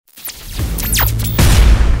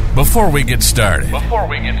Before we get started,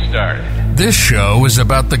 this show is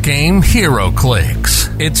about the game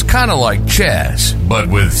Heroclix. It's kind of like chess, but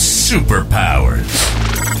with superpowers.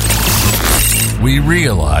 We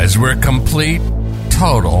realize we're complete,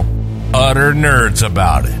 total, utter nerds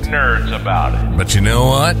about it. But you know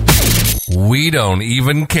what? We don't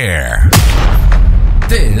even care.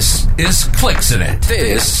 This is Clixin' It.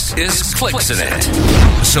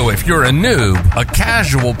 So if you're a noob, a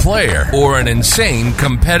casual player, or an insane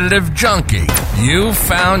competitive junkie, you've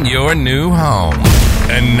found your new home.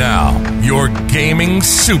 And now, your gaming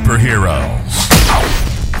superheroes.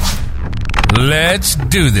 Let's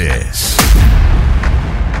do this.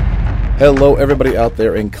 Hello, everybody out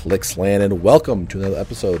there in Clixland, and welcome to another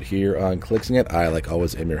episode here on Clixing It. I, like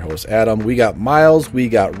always, am your host, Adam. We got Miles, we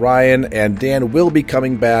got Ryan, and Dan will be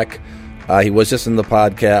coming back. He was just in the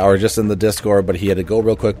podcast, or just in the Discord, but he had to go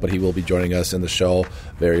real quick, but he will be joining us in the show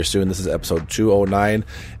very soon. This is episode 209,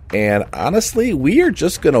 and honestly, we are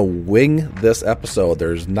just going to wing this episode.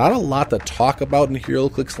 There's not a lot to talk about in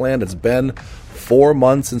Heroclix Land. It's been 4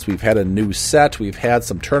 months since we've had a new set. We've had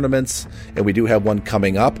some tournaments, and we do have one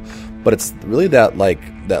coming up. But it's really that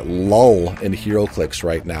lull in Heroclix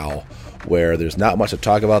right now where there's not much to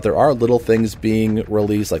talk about. There are little things being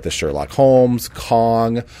released like the Sherlock Holmes,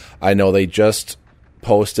 Kong. I know they just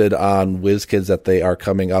posted on WizKids that they are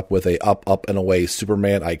coming up with a Up, and Away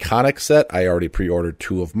Superman Iconic set. I already pre-ordered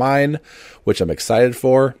 2 of mine, which I'm excited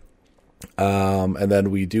for. And then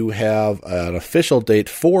we do have an official date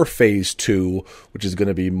for Phase 2, which is going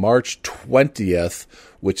to be March 20th,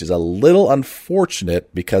 which is a little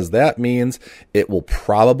unfortunate because that means it will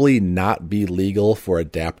probably not be legal for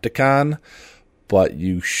Adapticon, but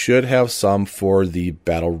you should have some for the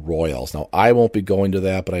Battle Royals. Now, I won't be going to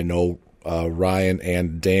that, but I know Ryan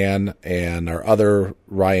and Dan and our other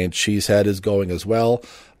Ryan Cheesehead is going as well.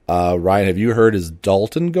 Ryan, have you heard, is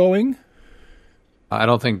Dalton going? I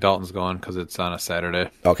don't think Dalton's going because it's on a Saturday.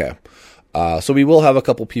 Okay. So we will have a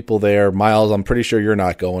couple people there. Miles, I'm pretty sure you're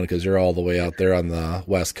not going because you're all the way out there on the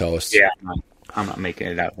West Coast. Yeah, I'm not making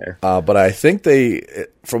it out there. But I think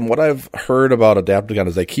from what I've heard about Adapticon,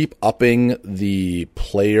 is they keep upping the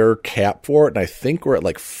player cap for it, and I think we're at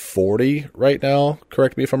like 40 right now.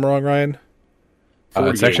 Correct me if I'm wrong, Ryan?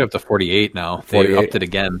 It's actually up to 48 now. They upped it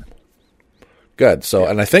again. Good. So,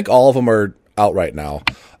 and I think all of them are out right now.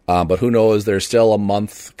 But who knows? There's still a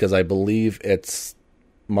month because I believe it's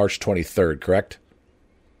March 23rd, correct?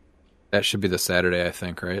 That should be the Saturday, I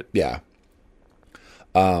think, right? Yeah.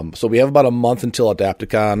 So we have about a month until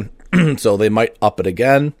Adapticon, so they might up it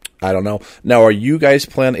again. I don't know. Now, are you guys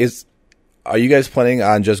planning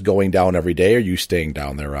on just going down every day, or are you staying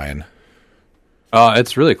down there, Ryan?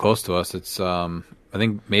 It's really close to us. It's I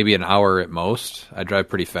think maybe an hour at most. I drive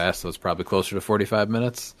pretty fast, so it's probably closer to 45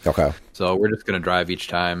 minutes. Okay. So we're just going to drive each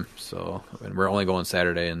time. And we're only going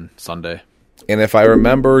Saturday and Sunday. And if I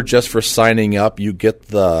remember, just for signing up, you get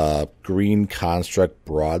the Green Construct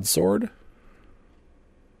Broadsword?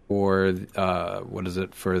 Or, what is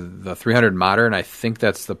it, for the 300 Modern, I think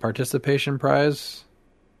that's the participation prize.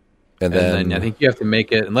 And then I think you have to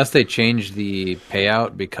make it, unless they change the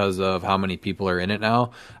payout because of how many people are in it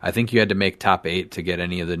now, I think you had to make top 8 to get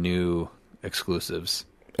any of the new exclusives.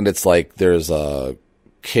 And it's like there's a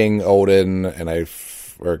King Odin, and I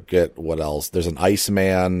forget what else. There's an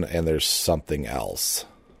Iceman, and there's something else.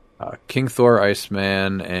 King Thor,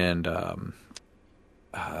 Iceman, and the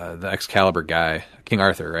Excalibur guy. King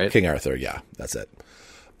Arthur, right? King Arthur, yeah, that's it.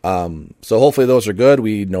 So hopefully those are good.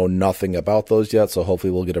 We know nothing about those yet, so hopefully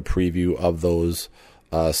we'll get a preview of those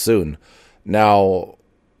soon. Now,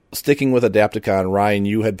 sticking with Adapticon, Ryan,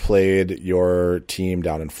 you had played your team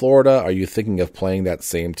down in Florida. Are you thinking of playing that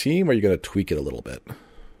same team, or are you going to tweak it a little bit?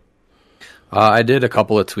 I did a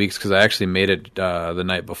couple of tweaks because I actually made it the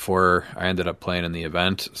night before I ended up playing in the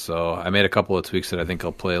event. So I made a couple of tweaks that I think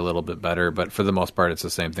I'll play a little bit better, but for the most part, it's the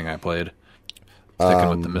same thing I played. Sticking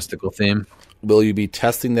with the mystical theme. Will you be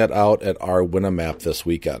testing that out at our Winamap this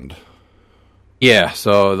weekend? Yeah,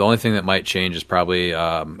 so the only thing that might change is probably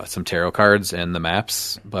some tarot cards and the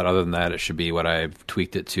maps, but other than that, it should be what I've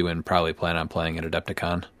tweaked it to and probably plan on playing at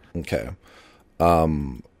Adepticon. Okay.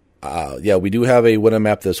 Yeah, we do have a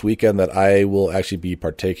Winamap this weekend that I will actually be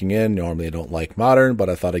partaking in. Normally I don't like Modern, but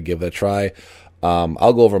I thought I'd give it a try.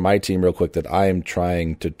 I'll go over my team real quick that I am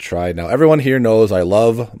trying to try. Now, everyone here knows I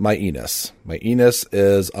love my Enos. My Enos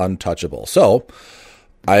is untouchable. So,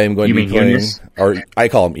 I am going to be playing... Eunice? Or I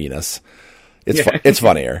call him Enos. It's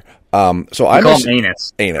funnier. So I'm call him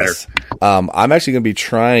Anus. Anus. I'm actually going to be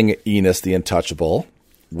trying Enos the Untouchable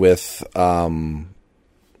with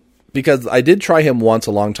because I did try him once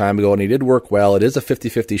a long time ago, and he did work well. It is a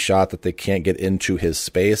 50-50 shot that they can't get into his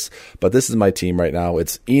space, but this is my team right now.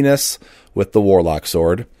 It's Enos with the Warlock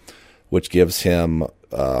Sword, which gives him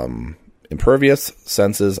Impervious,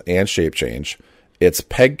 Senses, and Shape Change. It's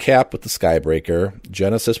Peg Cap with the Skybreaker,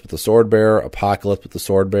 Genesis with the Swordbearer, Apocalypse with the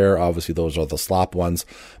Swordbearer. Obviously, those are the slop ones.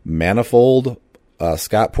 Manifold,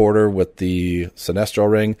 Scott Porter with the Sinestro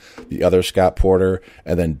Ring, the other Scott Porter,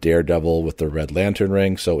 and then Daredevil with the Red Lantern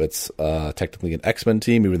Ring. So it's technically an X-Men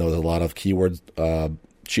team, even though there's a lot of keywords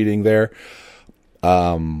cheating there.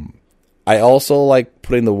 I also like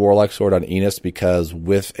putting the Warlock Sword on Enos because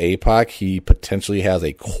with APOC, he potentially has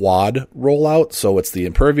a quad rollout. So it's the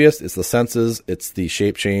Impervious, it's the Senses, it's the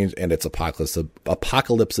Shape Change, and it's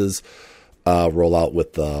Apocalypse's rollout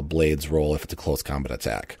with the Blades roll if it's a close combat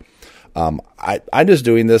attack. I'm just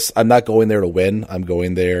doing this. I'm not going there to win. I'm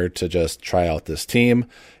going there to just try out this team.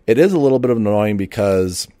 It is a little bit annoying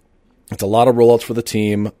because it's a lot of rollouts for the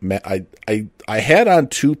team. I had on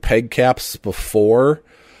 2 Peg Caps before,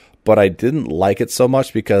 but I didn't like it so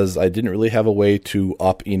much because I didn't really have a way to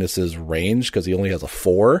up Enos's range because he only has a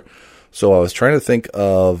 4. So I was trying to think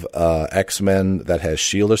of X-Men that has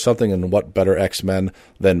shield or something, and what better X-Men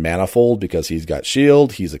than Manifold, because he's got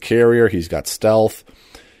shield, he's a carrier, he's got stealth,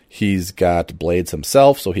 he's got blades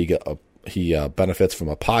himself, so he benefits from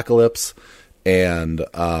Apocalypse, and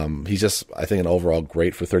he's just, I think, an overall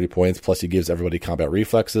great for 30 points, plus he gives everybody combat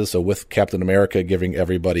reflexes. So with Captain America giving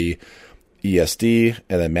everybody ESD,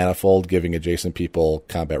 and then Manifold giving adjacent people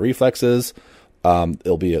combat reflexes,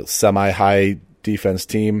 it'll be a semi-high defense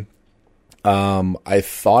team. I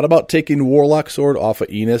thought about taking Warlock Sword off of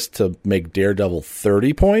Enos to make Daredevil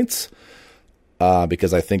 30 points,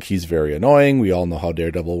 because I think he's very annoying. We all know how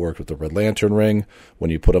Daredevil worked with the Red Lantern Ring when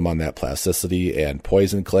you put him on that plasticity and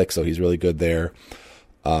poison click, so he's really good there.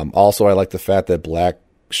 Also, I like the fact that Black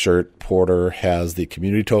Shirt Porter has the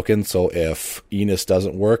community token, so if Enos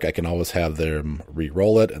doesn't work, I can always have them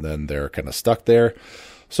re-roll it, and then they're kind of stuck there.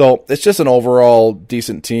 So it's just an overall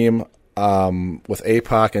decent team. With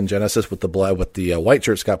APOC and Genesis with the White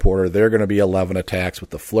Shirt Scott Porter, they're going to be 11 attacks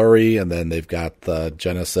with the Flurry, and then they've got the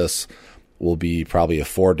Genesis will be probably a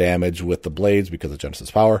 4 damage with the Blades because of Genesis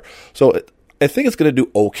power. So I think it's going to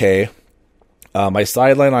do okay. My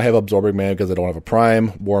sideline, I have Absorbing Man because I don't have a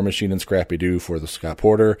Prime, War Machine, and Scrappy Doo for the Scott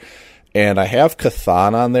Porter. And I have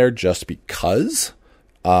Cathan on there just because.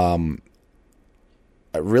 Really,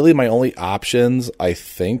 my only options, I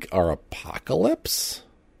think, are Apocalypse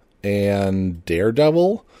and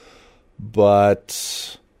Daredevil.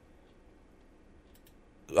 But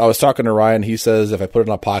I was talking to Ryan. He says if I put it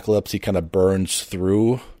on Apocalypse, he kind of burns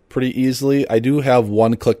through pretty easily. I do have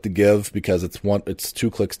 1 click to give because it's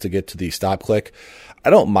 2 clicks to get to the stop click. I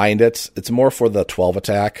don't mind it. It's more for the 12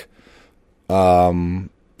 attack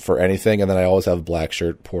for anything, and then I always have Black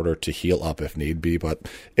Shirt Porter to heal up if need be. But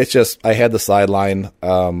it's just I had the sideline.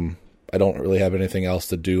 I don't really have anything else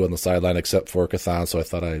to do on the sideline except for Cathan, so I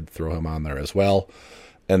thought I'd throw him on there as well.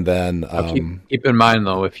 And then keep in mind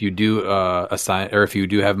though, if you do if you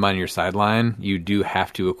do have him on your sideline, you do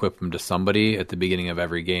have to equip him to somebody at the beginning of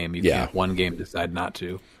every game. You can't one game decide not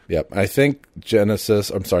to. Yep, I think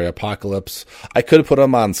Apocalypse. I could put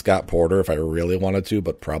him on Scott Porter if I really wanted to,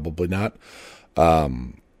 but probably not.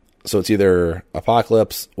 So it's either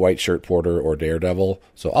Apocalypse, White Shirt Porter, or Daredevil.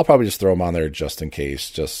 So I'll probably just throw him on there just in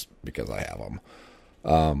case, just because I have him.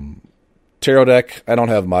 Tarot deck, I don't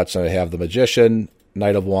have much. I have the Magician,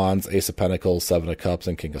 Knight of Wands, Ace of Pentacles, 7 of Cups,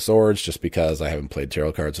 and King of Swords, just because I haven't played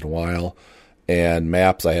tarot cards in a while. And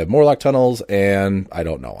maps, I have Morlock Tunnels, and I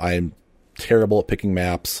don't know. I'm terrible at picking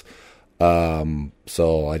maps,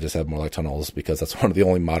 so I just have Morlock Tunnels because that's one of the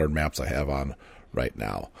only modern maps I have on right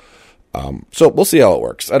now. So we'll see how it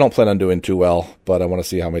works. I don't plan on doing too well, but I want to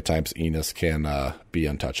see how many times Enos can be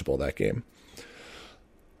untouchable that game.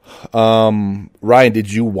 Ryan,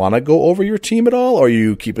 did you want to go over your team at all, or are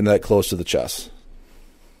you keeping that close to the chest?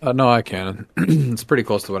 No, I can. It's pretty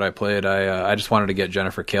close to what I played. I just wanted to get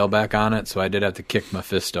Jennifer Kale back on it, so I did have to kick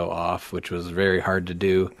Mephisto off, which was very hard to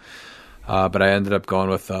do. But I ended up going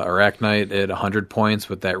with Arachnite at 100 points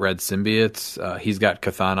with that red symbiote. He's got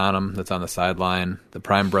Cathan on him that's on the sideline. The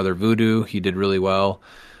Prime Brother Voodoo, he did really well.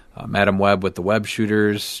 Madam Web with the web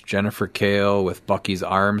shooters. Jennifer Kale with Bucky's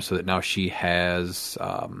arm, so that now she has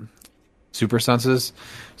super senses,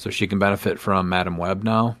 so she can benefit from Madam Web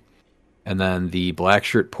now. And then the Black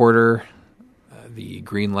Shirt Porter, the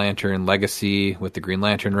Green Lantern Legacy with the Green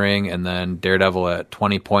Lantern Ring, and then Daredevil at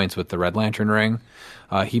 20 points with the Red Lantern Ring.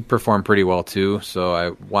 He performed pretty well too, so I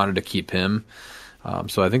wanted to keep him.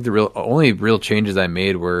 So I think the only real changes I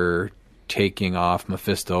made were taking off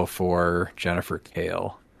Mephisto for Jennifer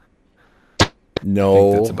Kale. No, I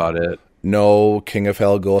think that's about it. No King of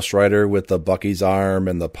Hell Ghost Rider with the Bucky's arm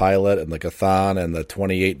and the pilot and the Chthon and the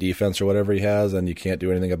 28 defense or whatever he has, and you can't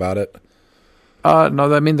do anything about it?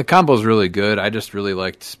 No, I mean, the combo's really good. I just really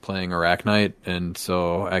liked playing Arachnite, and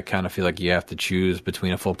so I kind of feel like you have to choose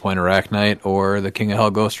between a full point Arachnite or the King of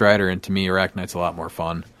Hell Ghost Rider, and to me, Arachnite's a lot more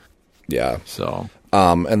fun. Yeah. So.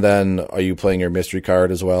 And then are you playing your mystery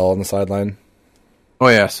card as well on the sideline? Oh,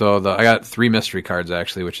 yeah. So I got 3 mystery cards,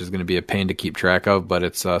 actually, which is going to be a pain to keep track of. But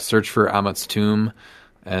it's Search for Amit's Tomb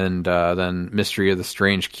and then Mystery of the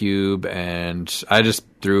Strange Cube. And I just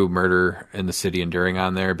threw Murder in the City Enduring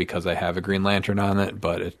on there because I have a Green Lantern on it,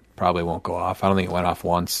 but it probably won't go off. I don't think it went off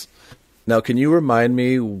once. Now, can you remind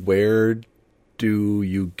me, where do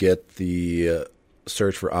you get the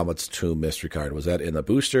Search for Amit's Tomb mystery card? Was that in the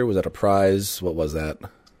booster? Was that a prize? What was that?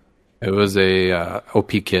 It was a OP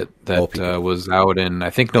kit that was out in, I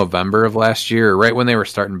think, November of last year, right when they were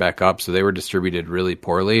starting back up. So they were distributed really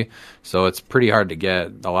poorly. So it's pretty hard to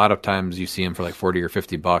get. A lot of times you see them for like $40 or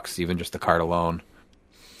 $50, even just the card alone.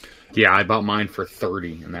 Yeah, I bought mine for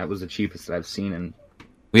 $30, and that was the cheapest that I've seen. And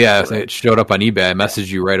yeah, it showed up on eBay. I messaged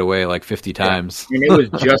you right away like 50 times. And it was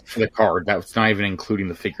just for the card. That's not even including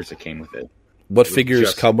the figures that came with it. What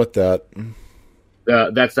figures come with that?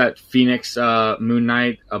 That's that Phoenix Moon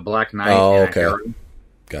Knight, a Black Knight, and a Hero.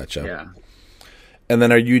 Gotcha. Yeah. And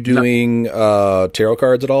then are you doing tarot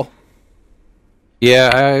cards at all?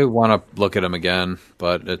 Yeah, I want to look at them again,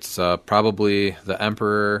 but it's probably the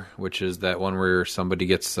Emperor, which is that one where somebody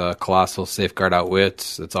gets Colossal Safeguard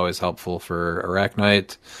Outwit. It's always helpful for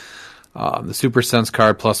Arachnite. The Super Sense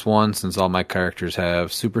card +1, since all my characters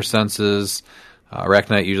have Super Senses.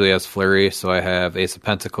 Arachnite usually has Flurry, so I have Ace of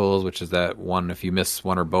Pentacles, which is that one, if you miss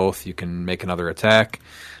one or both, you can make another attack.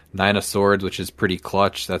 9 of Swords, which is pretty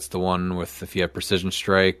clutch. That's the one with, if you have Precision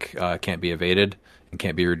Strike, can't be evaded and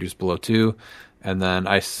can't be reduced below 2. And then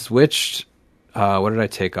I switched, what did I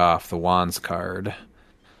take off? The Wands card.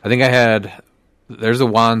 I think I had, there's a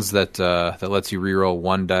Wands that lets you reroll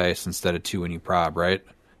 1 dice instead of 2 when you prob, right?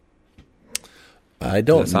 I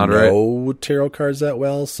don't know tarot cards that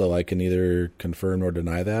well, so I can either confirm or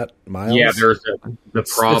deny that. Miles? Yeah, there's the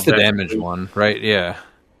prob. It's the damage one, right? Yeah.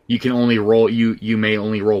 You can only roll. You may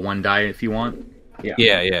only roll 1 die if you want.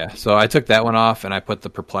 Yeah. So I took that one off and I put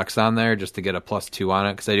the Perplex on there just to get a +2 on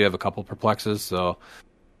it because I do have a couple Perplexes. So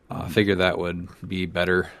I figured that would be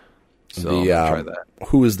better. So try that.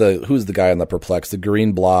 Who's the guy on the Perplex? The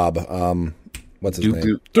green blob. What's his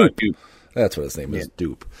name? Dupe. That's what his name is.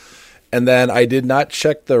 Dupe. And then I did not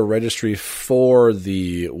check the registry for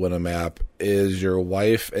the Winamap. Is your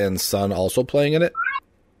wife and son also playing in it?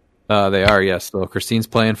 They are, yes. So Christine's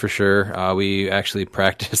playing for sure. We actually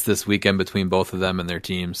practiced this weekend between both of them and their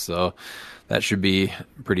teams, so that should be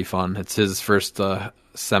pretty fun. It's his first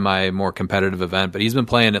more competitive event, but he's been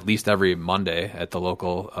playing at least every Monday at the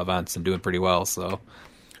local events and doing pretty well. So,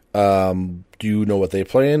 do you know what they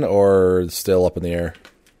playing, or still up in the air?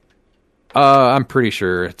 I'm pretty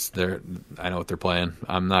sure I know what they're playing.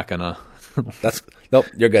 I'm not gonna. Nope,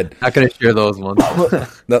 you're good. Not gonna share those ones.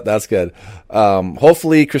 No, that's good.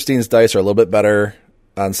 Hopefully, Christine's dice are a little bit better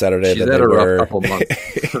on Saturday than they were rough couple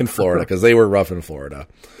months. in Florida, because they were rough in Florida.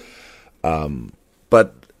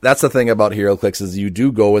 But that's the thing about Heroclix is you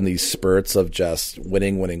do go in these spurts of just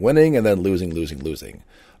winning, and then losing.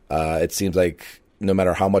 It seems like no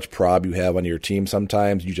matter how much prob you have on your team,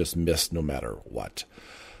 sometimes you just miss no matter what.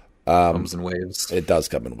 Comes in waves. It does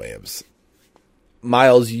come in waves.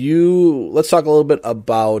 Miles, let's talk a little bit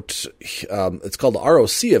about, it's called the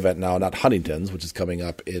ROC event now, not Huntington's, which is coming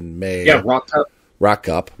up in May. Yeah, Rock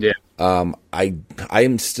Cup. Yeah.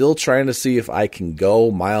 I'm still trying to see if I can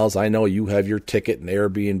go. Miles, I know you have your ticket and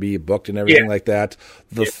Airbnb booked and everything like that.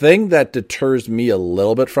 The thing that deters me a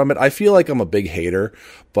little bit from it, I feel like I'm a big hater,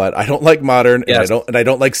 but I don't like Modern and I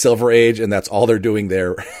don't like Silver Age, and that's all they're doing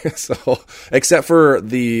there. So, except for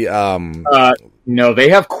the no, they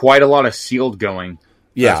have quite a lot of sealed going.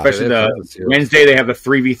 Yeah, especially the Wednesday they have the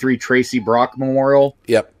 3v3 Tracy Brock Memorial.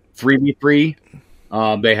 Yep, 3v3.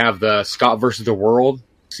 They have the Scott versus the World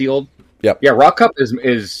sealed. Yep. Yeah, Rock Cup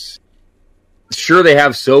is sure they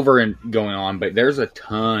have silver going on, but there's a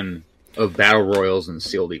ton of battle royals and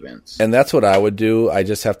sealed events. And that's what I would do. I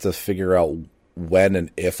just have to figure out when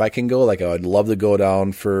and if I can go. Like, I would love to go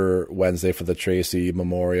down for Wednesday for the Tracy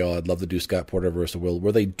Memorial. I'd love to do Scott Porter versus Will.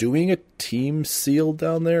 Were they doing a team sealed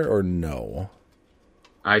down there or no?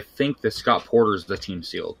 I think the Scott Porter's the team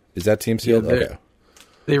sealed. Is that team sealed? Yeah, okay.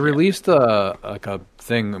 They released a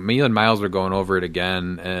thing. Me and Miles were going over it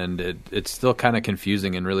again, and it's still kind of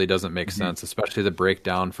confusing and really doesn't make sense, especially the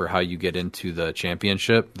breakdown for how you get into the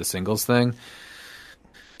championship, the singles thing.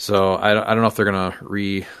 So I don't know if they're going to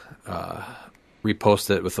repost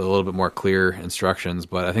it with a little bit more clear instructions,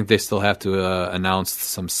 but I think they still have to announce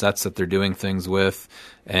some sets that they're doing things with,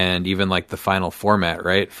 and even like the final format,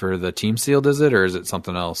 right, for the team sealed, is it, or is it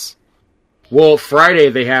something else? Well, Friday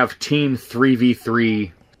they have Team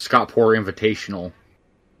 3v3 Scott Poor Invitational.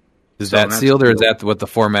 Is that sealed, or is that what the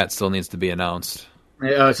format still needs to be announced?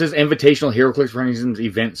 It says Invitational Heroclix Runnings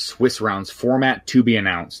Event Swiss Rounds format to be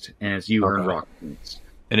announced, and it's you earn rock points.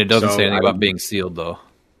 And it doesn't say anything about being sealed, though.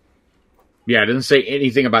 Yeah, it doesn't say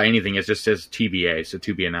anything about anything. It just says TBA, so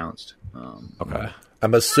to be announced. Okay.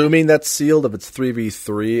 I'm assuming that's sealed if it's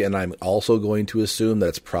 3v3, and I'm also going to assume that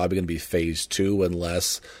it's probably going to be Phase 2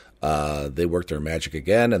 unless they work their magic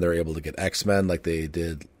again and they're able to get X-Men like they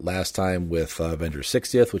did last time with Avengers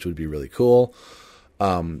 60th, which would be really cool.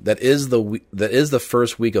 That is the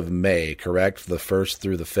first week of May, correct? The 1st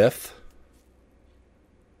through the 5th?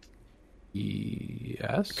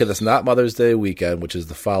 Yes. Because it's not Mother's Day weekend, which is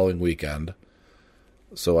the following weekend.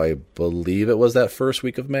 So I believe it was that first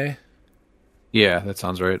week of May? Yeah, that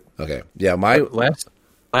sounds right. Okay. Yeah,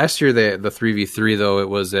 last year the 3v3 though, it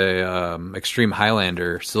was a Extreme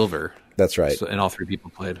Highlander Silver. That's right. So, and all three people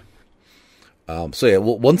played. So yeah,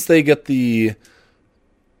 once they get the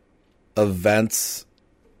events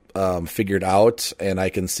figured out, and I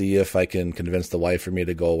can see if I can convince the wife for me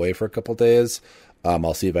to go away for a couple days,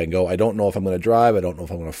 I'll see if I can go. I don't know if I'm going to drive. I don't know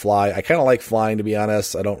if I'm going to fly. I kind of like flying, to be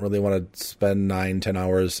honest. I don't really want to spend 9-10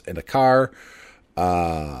 hours in a car,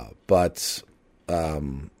 but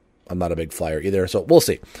I'm not a big flyer either, so we'll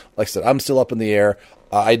see. Like I said, I'm still up in the air.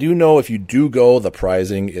 I do know if you do go, the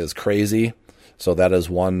pricing is crazy, so that is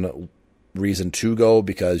one reason to go,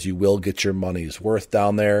 because you will get your money's worth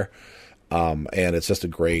down there, and it's just a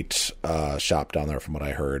great shop down there from what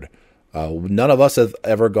I heard. None of us have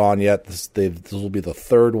ever gone yet. This will be the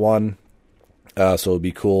third one, so it would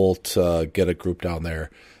be cool to get a group down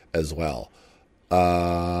there as well.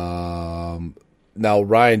 Now,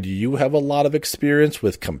 Ryan, do you have a lot of experience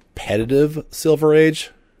with competitive Silver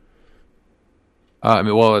Age?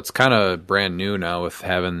 Well, it's kind of brand new now with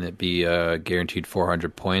having it be guaranteed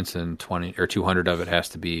 400 points, and 20 or 200 of it has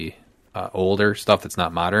to be older stuff that's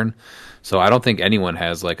not modern. So I don't think anyone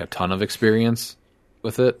has like a ton of experience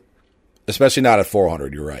with it. Especially not at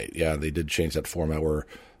 400, you're right. Yeah, they did change that format where,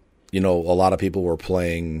 a lot of people were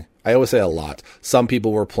playing, I always say a lot, some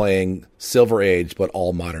people were playing Silver Age, but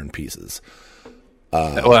all modern pieces.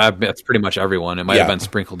 That's pretty much everyone. It might have been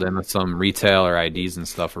sprinkled in with some retail or IDs and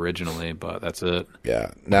stuff originally, but that's it.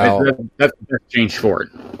 Yeah. Now that's the change for it.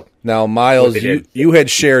 Now, Miles, you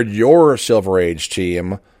had shared your Silver Age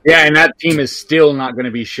team. Yeah, and that team is still not going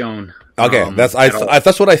to be shown. Okay, that's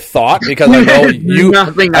what I thought, because I know you.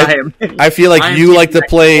 I feel like you like to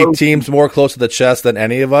play teams more close to the chest than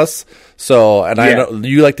any of us. So, and I know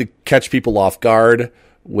you like to catch people off guard,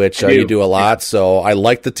 which you do a lot. So, I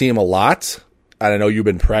like the team a lot, and I know you've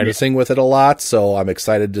been practicing with it a lot. So, I'm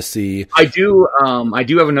excited to see. I do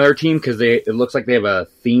have another team because it looks like they have a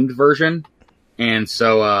themed version, and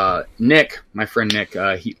so Nick, my friend Nick,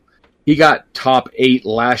 he got top 8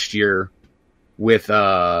 last year with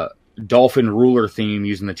Dolphin Ruler theme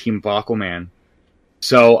using the Team of Aquaman.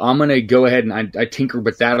 So I'm going to go ahead and I tinkered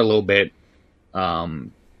with that a little bit.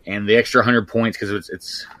 And the extra 100 points, because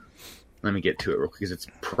it's let me get to it real quick, because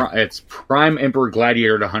it's Prime Emperor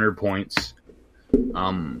Gladiator to 100 points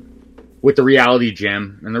with the Reality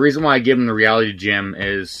Gem. And the reason why I give him the Reality Gem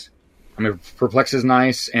is, Perplex is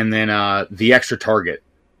nice, and then the extra target.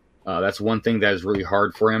 That's one thing that is really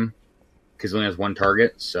hard for him, because he only has one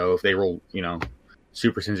target. So if they roll,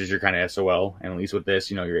 super senses, you're kind of SOL, and at least with this,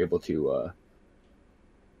 you're able to,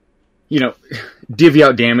 divvy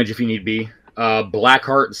out damage if you need be.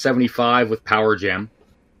 Blackheart 75 with Power Gem,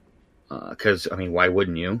 because why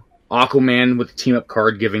wouldn't you? Aquaman with the team up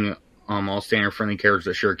card, giving all standard friendly characters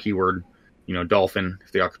that share a keyword. Dolphin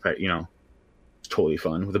if they occupy. It's totally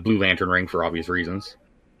fun with a Blue Lantern ring for obvious reasons,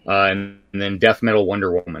 and then Death Metal Wonder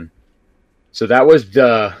Woman. So that was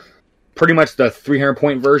pretty much the 300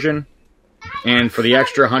 point version. And for the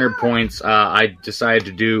extra 100 points, I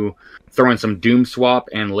decided to throw in some Doom Swap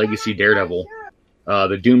and Legacy Daredevil.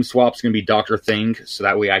 The Doom Swap's going to be Dr. Thing, so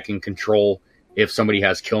that way I can control if somebody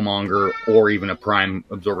has Killmonger or even a Prime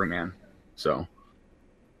Absorbing Man. So,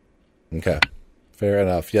 okay, fair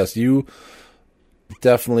enough. Yes, you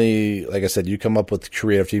definitely, like I said, you come up with a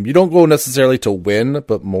creative team. You don't go necessarily to win,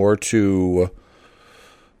 but more to.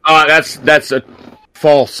 That's a.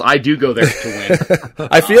 False. I do go there to win.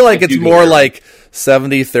 I feel like it's more like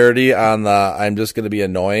 70-30 on the I'm just going to be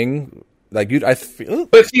annoying Like I feel,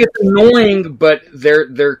 but see, it's annoying. But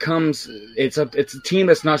there comes it's a team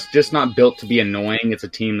that's not built to be annoying. It's a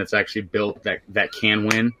team that's actually built that can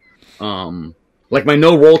win. Like my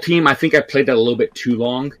no roll team, I think I played that a little bit too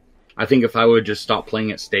long. I think if I would just stop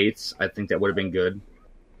playing at states, I think that would have been good.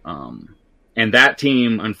 And that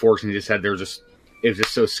team, unfortunately, it was just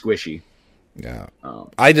so squishy. Yeah,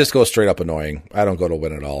 I just go straight up annoying. I don't go to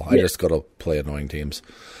win at all. I just go to play annoying teams.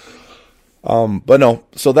 But no,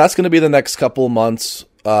 so that's going to be the next couple months,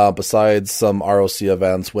 besides some ROC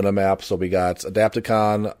events, win a map. So we got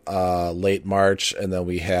Adapticon, late March, and then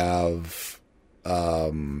we have,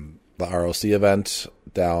 the ROC event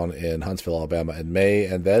down in Huntsville, Alabama in May,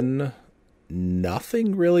 and then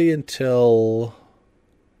nothing really until,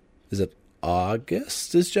 is it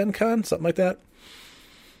August is Gen Con? Something like that?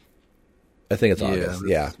 I think it's August.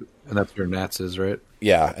 Yeah. And that's where Nats is, right?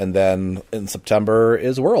 Yeah. And then in September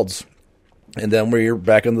is Worlds. And then we're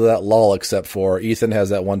back into that lull, except for Ethan has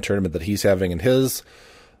that one tournament that he's having in his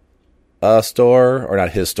store, or not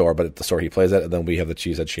his store, but at the store he plays at. And then we have the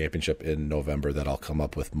Cheesehead Championship in November that I'll come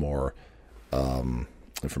up with more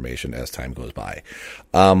information as time goes by.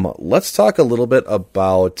 Let's talk a little bit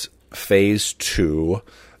about Phase 2.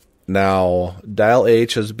 Now, Dial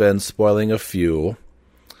H has been spoiling a few.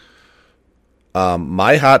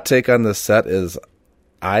 My hot take on this set is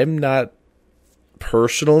I'm not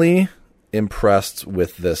personally impressed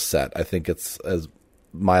with this set. I think it's, as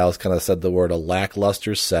Miles kind of said the word, a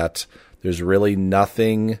lackluster set. There's really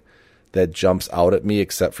nothing that jumps out at me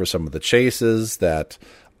except for some of the chases that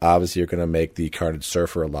obviously are going to make the Carnage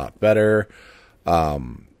Surfer a lot better.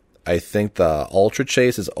 I think the Ultra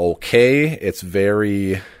Chase is okay. It's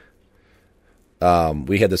very...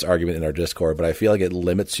 we had this argument in our Discord, but I feel like it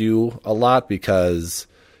limits you a lot because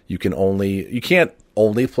you can't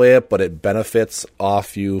only play it, but it benefits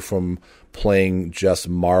off you from playing just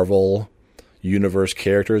Marvel Universe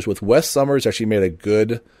characters. With Wes Summers actually made a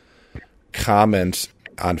good comment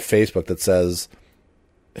on Facebook that says,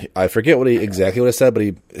 I forget exactly what it said,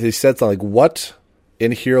 but he said something like, what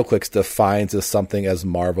in Heroclix defines as something as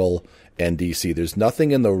Marvel and DC? There's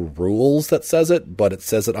nothing in the rules that says it, but it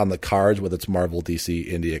says it on the cards, whether it's Marvel, DC,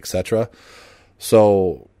 Indie, etc.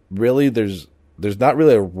 So really, there's not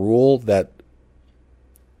really a rule that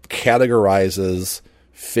categorizes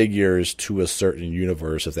figures to a certain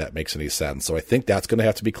universe, if that makes any sense. So I think that's going to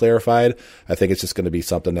have to be clarified. I think it's just going to be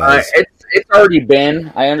something else. It's already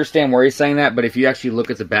been. I understand where he's saying that, but if you actually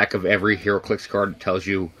look at the back of every HeroClix card, it tells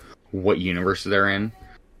you what universe they're in.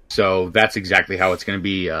 So that's exactly how it's going to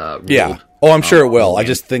be ruled. Yeah. Oh, I'm sure it will. I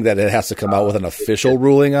just think that it has to come out with an official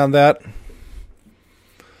ruling on that.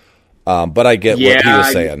 But I get what he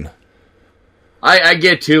was saying. I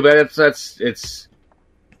get too, but it's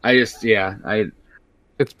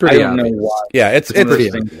pretty obvious. Know why. Yeah,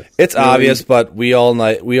 it's obvious, but we all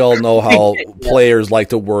know how players like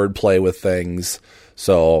to wordplay with things.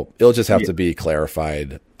 So it'll just have to be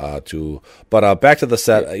clarified too. But back to the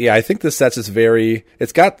set. Yeah, I think the set's just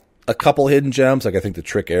it's got a couple hidden gems. Like I think the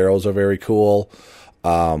trick arrows are very cool.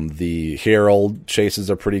 The Herald chases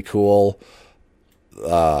are pretty cool.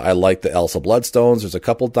 I like the Elsa Bloodstones. There's a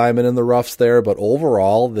couple diamond in the roughs there, but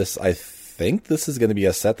overall, I think this is going to be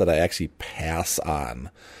a set that I actually pass on.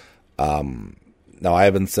 Now I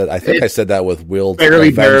haven't said. I think I said that with Will.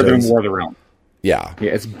 Barely better than War of the Realms. Yeah,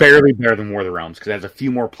 it's barely better than War of the Realms because it has a few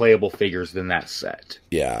more playable figures than that set.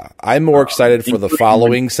 Yeah, I'm more excited for the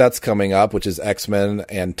following sets coming up, which is X-Men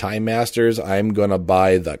and Time Masters. I'm going to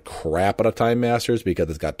buy the crap out of Time Masters because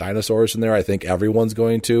it's got dinosaurs in there. I think everyone's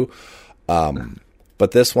going to. But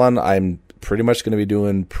this one, I'm pretty much going to be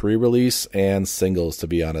doing pre-release and singles, to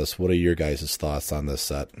be honest. What are your guys' thoughts on this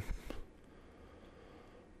set?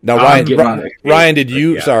 Now, Ryan, did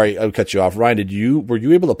you? Yeah. Sorry, I cut you off. Ryan, were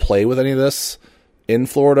you able to play with any of this in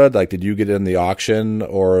Florida? Like, did you get it in the auction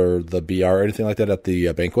or the BR or anything like that at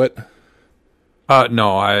the banquet?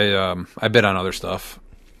 No, I bid on other stuff,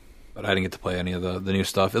 but I didn't get to play any of the new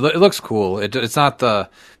stuff. It looks cool. It's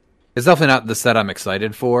definitely not the set I'm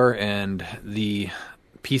excited for, and the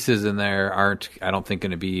pieces in there aren't, I don't think,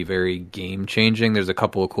 going to be very game changing. There's a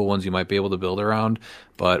couple of cool ones you might be able to build around,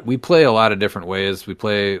 but we play a lot of different ways. We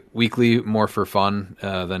play weekly more for fun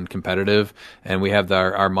than competitive, and we have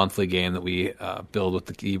our monthly game that we build with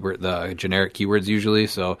the generic keywords usually.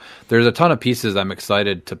 So there's a ton of pieces I'm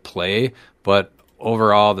excited to play, but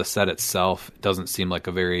overall the set itself doesn't seem like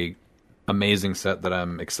a very amazing set that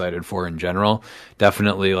I'm excited for in general.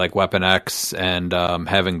 Definitely like Weapon X and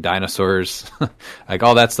having dinosaurs, like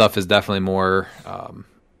all that stuff is definitely more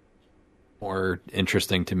more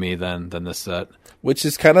interesting to me than this set. Which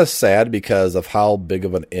is kind of sad because of how big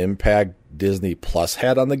of an impact Disney Plus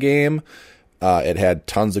had on the game. It had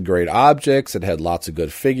tons of great objects. It had lots of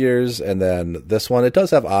good figures. And then this one, it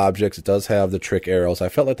does have objects. It does have the trick arrows. I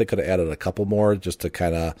felt like they could have added a couple more just to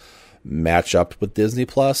kind of match up with Disney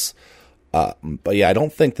Plus. But yeah, I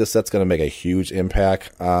don't think this set's going to make a huge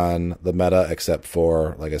impact on the meta, except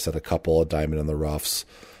for, like I said, a couple of Diamond in the Roughs.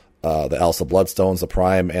 The Elsa Bloodstones, the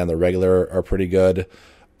Prime and the regular are pretty good.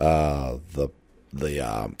 The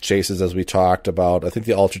chases, as we talked about, I think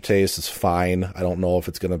the Ultra Taste is fine. I don't know if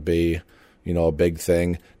it's going to be, a big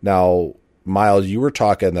thing. Now, Miles, you were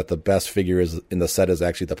talking that the best figure is in the set is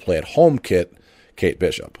actually the Play at Home kit, Kate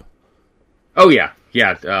Bishop. Oh yeah.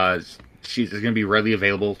 She's going to be readily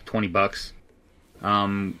available, $20.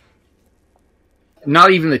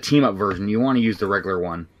 Not even the team up version. You want to use the regular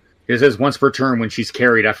one. It says once per turn, when she's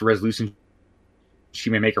carried after resolution, she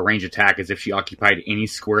may make a range attack as if she occupied any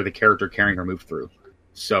square the character carrying her moved through.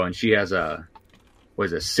 So, and she has a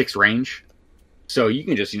 6 range. So you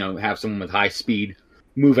can just, have someone with high speed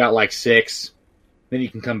move out like 6, then you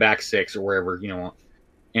can come back 6 or wherever,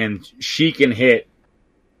 and she can hit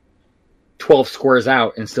 12 squares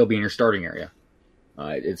out and still be in your starting area.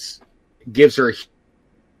 It gives her a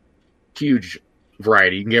huge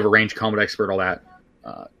variety. You can give her range, combat expert, all that.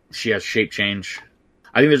 She has shape change.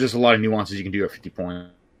 I think there's just a lot of nuances you can do at 50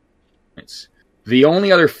 points. The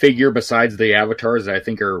only other figure besides the avatars that I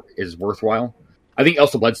think is worthwhile, I think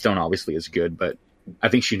Elsa Bloodstone obviously is good, but I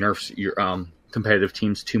think she nerfs your competitive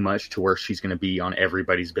teams too much to where she's going to be on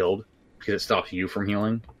everybody's build because it stops you from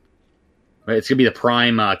healing. But it's going to be the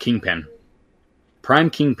Prime Kingpin. Prime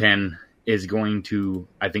Kingpin is going to,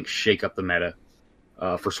 I think, shake up the meta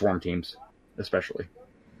for Swarm teams, especially.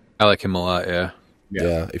 I like him a lot, yeah.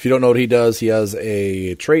 Yeah. If you don't know what he does, he has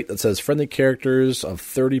a trait that says friendly characters of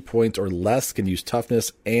 30 points or less can use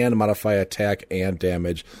toughness and modify attack and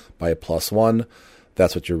damage by a +1.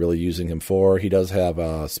 That's what you're really using him for. He does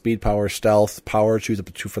have speed, power, stealth, power. Choose up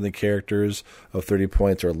to 2 friendly characters of 30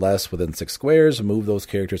 points or less within 6 squares. Move those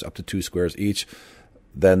characters up to 2 squares each.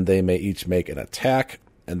 Then they may each make an attack.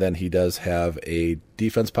 And then he does have a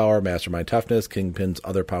defense power, mastermind toughness. Kingpin's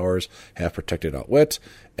other powers have protected outwit.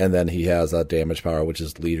 And then he has a damage power, which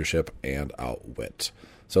is leadership and outwit.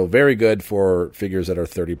 So very good for figures that are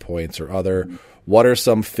 30 points or other. What are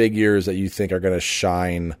some figures that you think are going to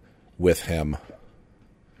shine with him?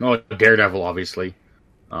 Oh, Daredevil, obviously.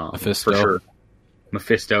 Mephisto. For sure.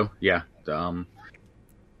 Mephisto, yeah.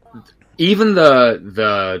 Even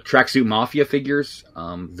the Tracksuit Mafia figures,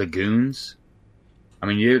 the Goons. I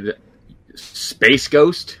mean, Space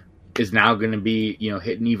Ghost is now going to be,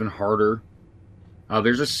 hitting even harder.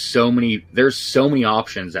 There's just so many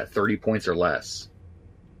options at 30 points or less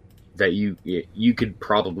that you could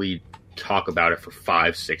probably talk about it for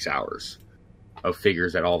 5-6 hours of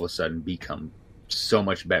figures that all of a sudden become so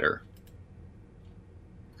much better.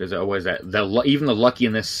 Because even the lucky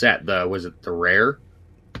in this set, was it the rare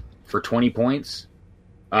for 20 points?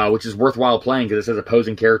 Which is worthwhile playing because it says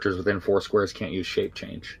opposing characters within 4 squares can't use shape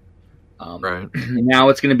change. Right. Now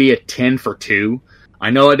it's going to be a 10 for 2. I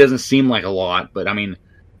know it doesn't seem like a lot, but I mean,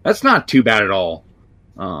 that's not too bad at all.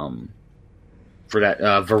 For that,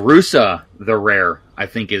 Verusa, the rare, I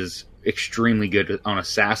think is extremely good on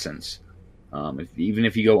assassins. Even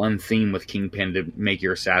if you go unthemed with Kingpin to make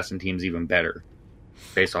your assassin teams even better,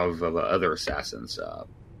 based off of other assassins.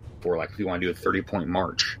 For like if you want to do a 30-point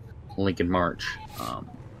march, Lincoln March.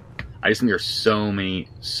 I just think there's so many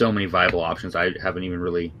viable options. I haven't even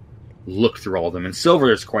really looked through all of them. In Silver,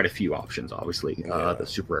 there's quite a few options, obviously. The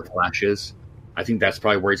Super Rare Flashes. I think that's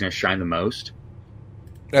probably where he's going to shine the most.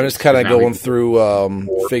 I'm just kind of going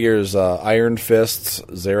through figures, Iron Fists,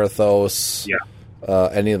 Zarathos,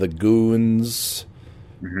 any of the Goons,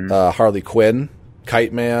 Harley Quinn,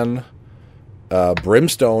 Kite Man,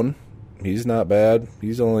 Brimstone. He's not bad.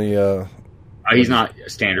 He's only... he's not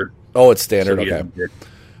standard. Oh, it's standard, so okay.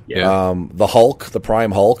 Yeah. The Hulk, the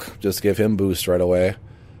Prime Hulk, just give him boost right away.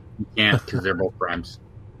 You can't, because they're both Primes.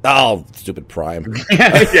 Oh, stupid Prime.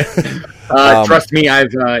 Trust me,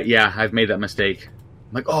 I've made that mistake.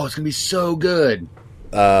 I'm like, it's going to be so good.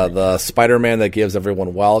 The Spider-Man that gives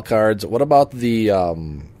everyone wild cards. What about the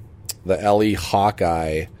Ellie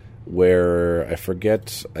Hawkeye, where I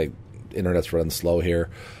forget, internet's running slow here,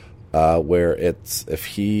 where it's if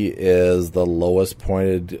he is the lowest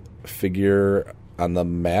pointed figure on the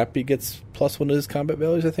map, he gets +1 to his combat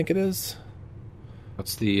values, I think it is.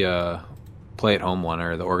 What's the play at home one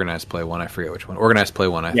or the organized play one? I forget which one. Organized play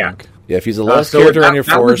one, I think. Yeah, if he's the lowest character on your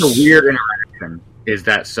force. That was a weird interaction. Is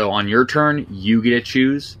that so on your turn, you get to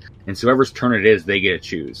choose, and so whoever's turn it is, they get to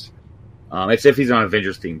choose. It's if he's on an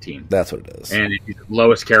Avengers themed team. That's what it is. And if he's the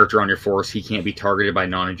lowest character on your force, he can't be targeted by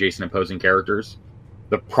non-adjacent opposing characters.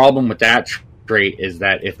 The problem with that trait is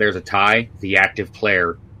that if there's a tie, the active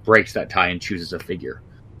player breaks that tie and chooses a figure.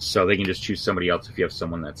 So they can just choose somebody else if you have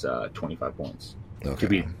someone that's 25 points. Okay. To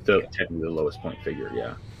be technically the lowest point figure,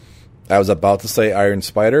 yeah. I was about to say Iron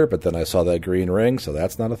Spider, but then I saw that green ring, so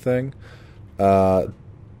that's not a thing. There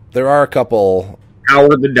are a couple...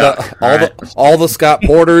 Howard the Duck. All the Scott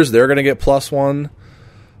Porters, they're going to get +1.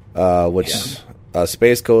 Which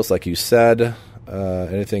Space Coast, like you said.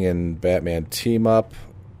 Anything in Batman Team Up.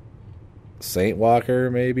 Saint Walker,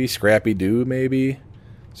 maybe. Scrappy Doo, maybe.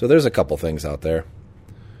 So there's a couple things out there.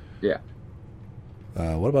 Yeah.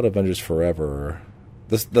 What about Avengers Forever?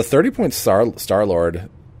 The 30-point Star-Lord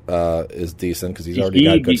is decent because he's already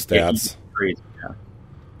got good stats.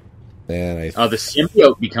 And the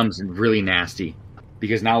symbiote becomes really nasty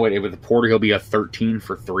because now with the Porter he'll be a 13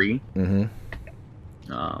 for 3.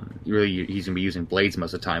 Mm-hmm. Really, he's gonna be using blades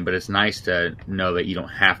most of the time, but it's nice to know that you don't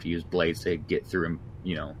have to use blades to get through him.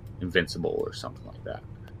 Invincible or something like that.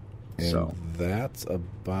 And so that's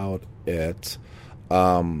about it.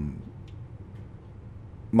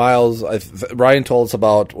 Miles, Ryan told us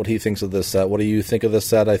about what he thinks of this set. What do you think of this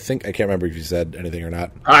set? I can't remember if you said anything or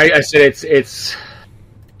not. I said it's.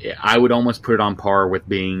 I would almost put it on par with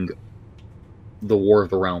being the War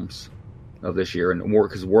of the Realms of this year,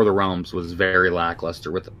 because War of the Realms was very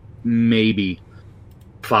lackluster with maybe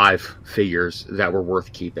 5 figures that were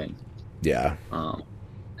worth keeping. Yeah.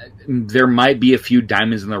 There might be a few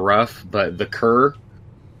diamonds in the rough, but the Kerr,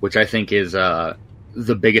 which I think is the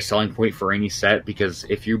biggest selling point for any set, because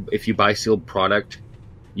if you buy sealed product,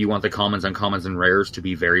 you want the commons, uncommons, and rares to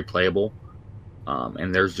be very playable.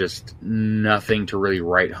 And there's just nothing to really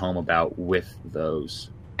write home about with those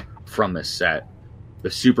from this set. The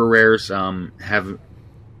super rares don't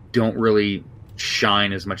really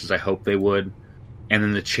shine as much as I hope they would. And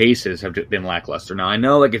then the chases have been lackluster. Now, I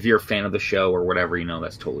know, if you're a fan of the show or whatever,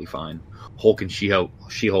 that's totally fine. Hulk and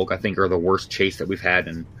She-Hulk, I think, are the worst chase that we've had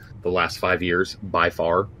in the last 5 years, by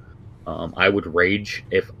far. I would rage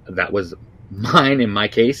if that was mine in my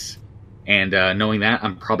case. And knowing that,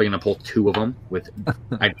 I'm probably going to pull 2 of them with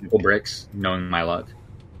identical bricks, knowing my luck.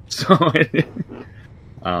 So,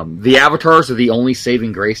 the avatars are the only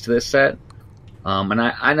saving grace to this set. And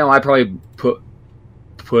I know I probably put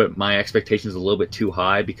my expectations a little bit too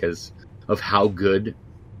high because of how good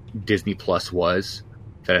Disney Plus was,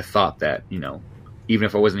 that I thought that, even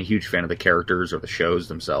if I wasn't a huge fan of the characters or the shows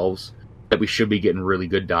themselves, that we should be getting really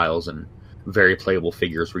good dials and very playable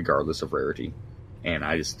figures regardless of rarity. And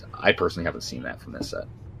I personally haven't seen that from this set.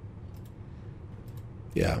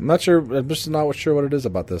 Yeah, I'm not sure. I'm just not sure what it is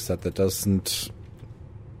about this set that doesn't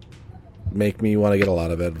make me want to get a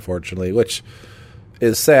lot of it, unfortunately, which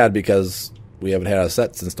is sad because we haven't had a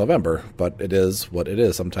set since November, but it is what it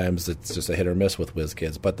is. Sometimes it's just a hit or miss with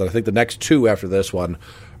WizKids. But I think the next 2 after this one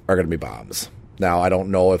are going to be bombs. Now, I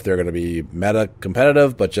don't know if they're going to be meta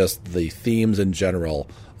competitive, but just the themes in general,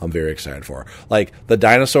 I'm very excited for. Like, the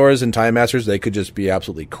dinosaurs and Time Masters, they could just be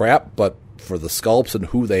absolutely crap, but for the sculpts and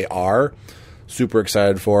who they are, super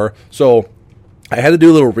excited for. So, I had to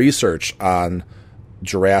do a little research on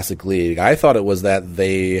Jurassic League. I thought it was that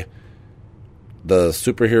the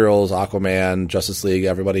superheroes, Aquaman, Justice League,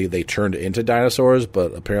 everybody, they turned into dinosaurs,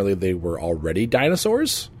 but apparently they were already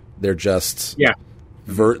dinosaurs. They're just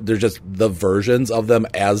they're just the versions of them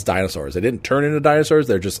as dinosaurs. They didn't turn into dinosaurs.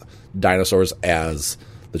 They're just dinosaurs as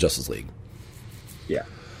the Justice League. Yeah.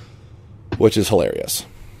 Which is hilarious.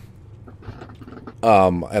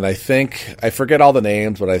 And I think, I forget all the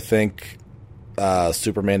names, but I think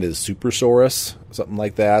Superman is Supersaurus, something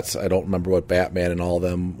like that. I don't remember what Batman and all of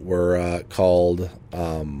them were called.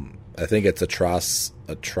 I think it's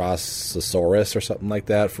Atrocisaurus or something like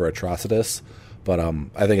that for Atrocitus. But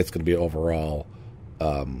I think it's going to be overall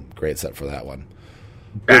great set for that one.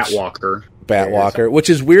 Batwalker, which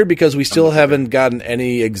is weird because we still haven't gotten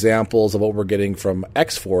any examples of what we're getting from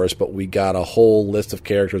X-Force, but we got a whole list of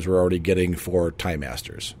characters we're already getting for Time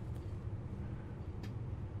Masters.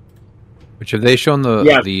 Which have they shown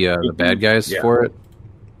the bad guys for it?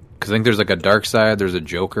 Because I think there's a dark side, there's a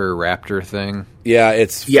Joker Raptor thing. Yeah,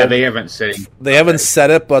 they haven't said it. They haven't said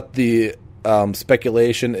it, but the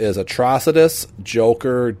speculation is Atrocitus,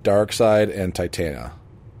 Joker, Darkseid, and Titania.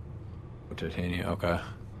 Titania, okay.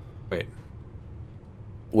 Wait.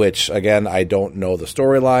 Which, again, I don't know the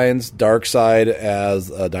storylines. Darkseid as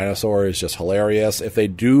a dinosaur is just hilarious. If they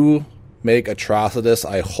do make Atrocitus,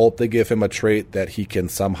 I hope they give him a trait that he can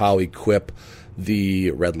somehow equip the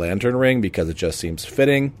Red Lantern ring, because it just seems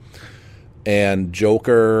fitting. And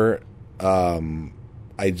Joker,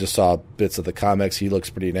 I I just saw bits of the comics. He looks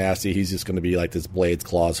pretty nasty. He's just going to be like this Blades,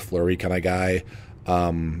 Claws, Flurry kind of guy.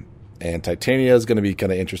 And Titania is going to be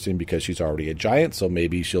kind of interesting because she's already a giant, so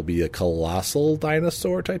maybe she'll be a colossal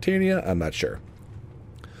dinosaur Titania. I'm not sure.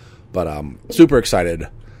 But super excited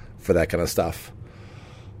for that kind of stuff.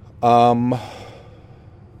 What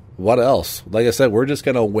else? Like I said, we're just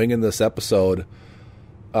kind of winging this episode.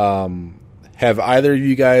 Have either of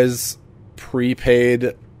you guys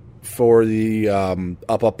prepaid for the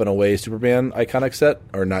Up and Away Superman iconic set,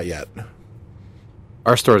 or not yet?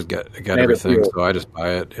 Our store's got everything, so I just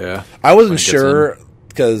buy it. Yeah, I wasn't sure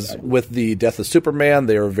because with the Death of Superman,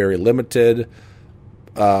 they were very limited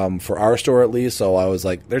for our store at least. So I was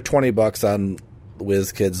like, they're $20 on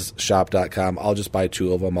WizKidsShop.com. I'll just buy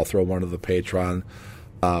 2 of them. I'll throw one to the Patreon.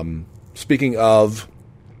 Speaking of,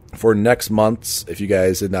 for next month's, if you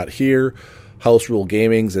guys did not hear, House Rule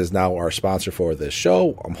Gamings is now our sponsor for this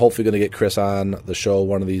show. I'm hopefully going to get Chris on the show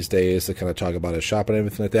one of these days to kind of talk about his shop and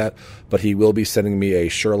everything like that. But he will be sending me a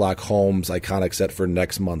Sherlock Holmes iconic set for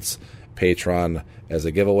next month's Patreon as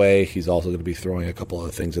a giveaway. He's also going to be throwing a couple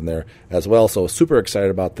other things in there as well. So super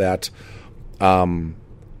excited about that. Do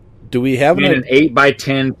we have an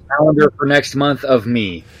 8x10 calendar for next month of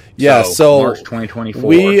me? Yeah, so March 2024.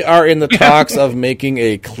 We are in the talks of making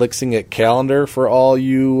a Clixing It calendar for all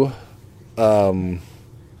you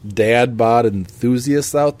dad bod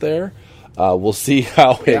enthusiasts out there. We'll see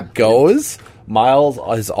how it goes. Miles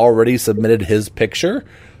has already submitted his picture.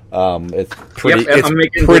 It's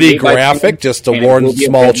pretty graphic, just to warn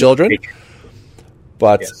small children.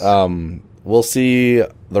 But we'll see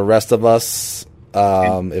the rest of us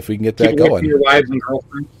if we can get that going. Your wives and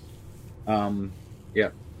girlfriends.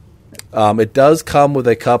 It does come with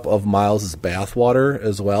a cup of Miles' bathwater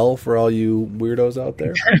as well for all you weirdos out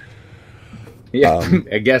there.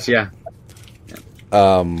 I guess, yeah.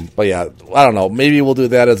 But yeah, I don't know. Maybe we'll do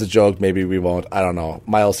that as a joke. Maybe we won't. I don't know.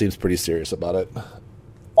 Miles seems pretty serious about it.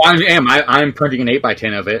 I'm printing an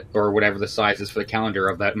 8x10 of it, or whatever the size is for the calendar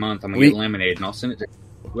of that month. I'm going to get laminated, and I'll send it to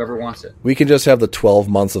whoever wants it. We can just have the 12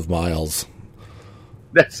 months of Miles.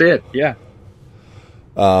 That's it, yeah.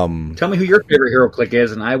 Tell me who your favorite Heroclix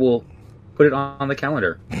is, and I will put it on the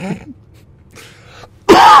calendar.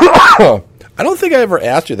 I don't think I ever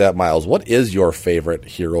asked you that, Miles. What is your favorite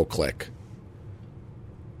Heroclix?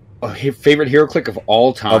 Favorite Heroclix of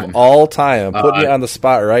all time? Of all time. I'm putting you on the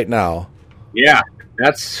spot right now. Yeah,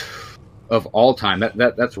 that's of all time.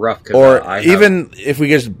 That's rough. Or even if we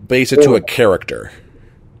just base it to a character.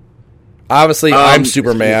 Obviously, I'm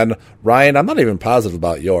Superman. Ryan, I'm not even positive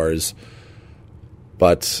about yours.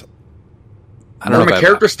 But I don't know. From a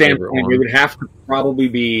character standpoint, it would have to probably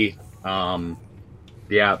be,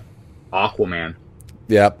 Aquaman.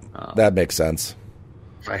 Yep, that makes sense.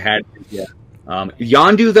 If I had,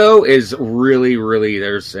 Yondu though is really, really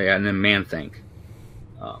and then Man Thing.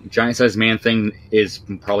 Giant Size Man Thing is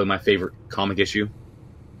probably my favorite comic issue.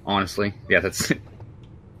 Honestly, yeah, that's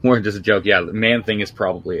more than just a joke. Yeah, Man Thing is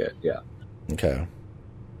probably it. Yeah. Okay.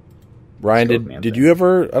 Ryan, did you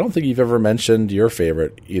ever? I don't think you've ever mentioned your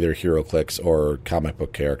favorite either Heroclix or comic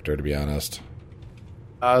book character. To be honest,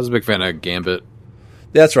 I was a big fan of Gambit.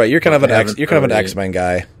 That's right. You're kind of an X-Men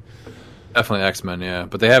guy. Definitely X-Men, yeah.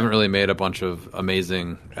 But they haven't really made a bunch of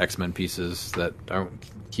amazing X-Men pieces that don't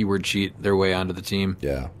keyword cheat their way onto the team.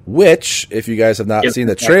 Yeah. Which, if you guys have not seen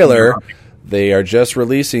the trailer, they are just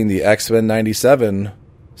releasing the X-Men 97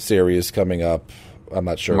 series coming up. I'm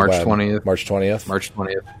not sure March when. 20th. March 20th. March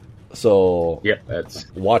 20th. So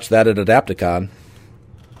watch that at Adapticon.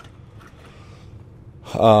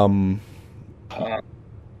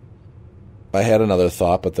 I had another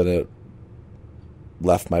thought, but then it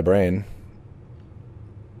left my brain.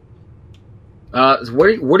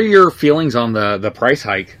 What are your feelings on the price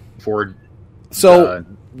hike for? So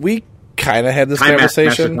we kind of had this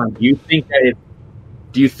conversation.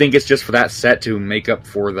 Do you think it's just for that set to make up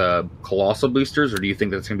for the Colossal boosters, or do you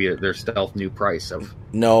think that's going to be their stealth new price of?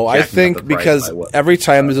 No, I think because every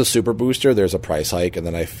time there's a super booster, there's a price hike, and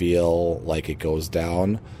then I feel like it goes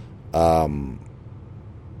down.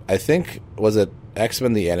 I think, was it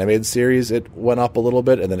X-Men the Animated Series? It went up a little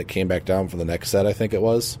bit, and then it came back down for the next set, I think it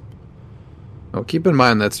was. Oh, keep in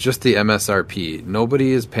mind, that's just the MSRP.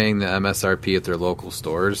 Nobody is paying the MSRP at their local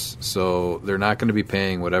stores, so they're not going to be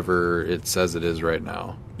paying whatever it says it is right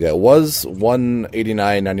now. Yeah, it was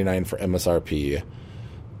 $189.99 for MSRP.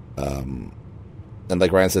 And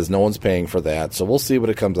like Ryan says, no one's paying for that, so we'll see what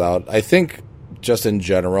it comes out. I think just in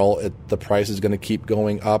general, the price is going to keep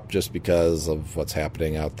going up just because of what's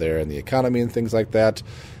happening out there in the economy and things like that.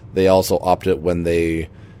 They also upped it when they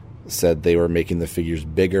said they were making the figures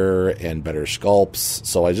bigger and better sculpts.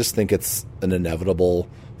 So I just think it's an inevitable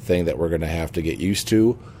thing that we're going to have to get used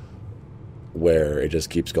to, where it just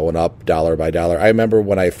keeps going up dollar by dollar. I remember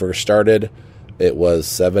when I first started, it was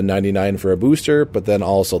 $7.99 for a booster, but then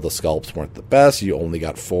also the sculpts weren't the best. You only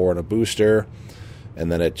got 4 in a booster.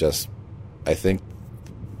 And then it just, I think,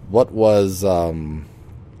 what was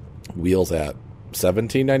Wheels at?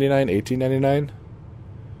 $17.99, $18.99?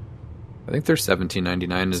 I think they're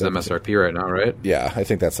 $17.99 is MSRP right now, right? Yeah, I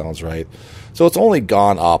think that sounds right. So it's only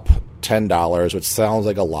gone up $10, which sounds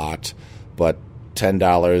like a lot, but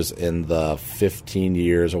 $10 in the 15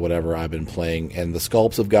 years or whatever I've been playing, and the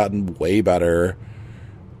sculpts have gotten way better.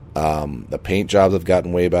 The paint jobs have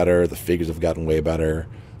gotten way better. The figures have gotten way better.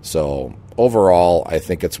 So overall, I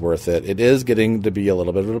think it's worth it. It is getting to be a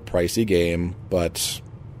little bit of a pricey game, but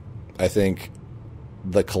I think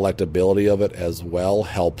the collectability of it as well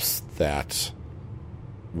helps that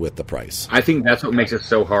with the price. I think that's what makes it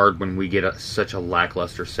so hard when we get such a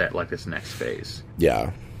lackluster set like this next phase.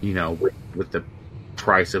 Yeah. You know, with the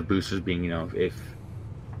price of boosters being, you know, if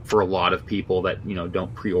for a lot of people that, you know,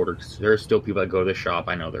 don't pre-order, there are still people that go to the shop,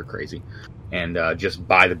 I know they're crazy, and just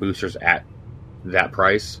buy the boosters at that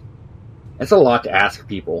price. It's a lot to ask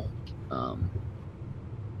people to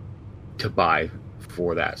buy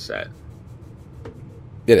for that set.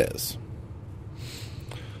 It is.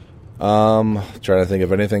 Trying to think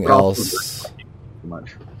of anything else.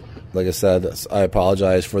 Much. Like I said, I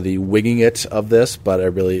apologize for the winging it of this, but I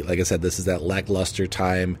really, like I said, this is that lackluster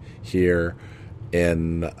time here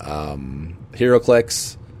in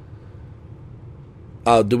Heroclix.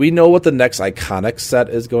 Do we know what the next Iconic set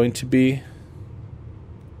is going to be?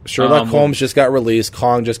 Sherlock Holmes just got released.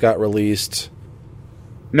 Kong just got released.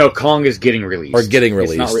 No, Kong is getting released. Or getting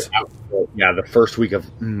released. It's not yeah, the first week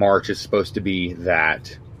of March is supposed to be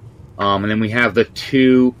that. And then we have the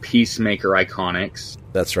 2 Peacemaker Iconics.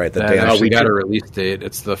 That's right. We got a release date.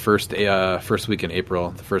 It's the first week in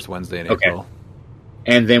April, the first Wednesday in April.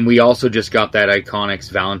 And then we also just got that Iconics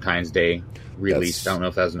Valentine's Day release. I don't know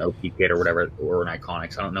if that was an OP kit or whatever, or an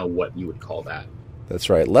Iconics. I don't know what you would call that. That's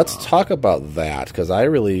right. Let's talk about that, because I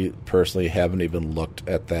really personally haven't even looked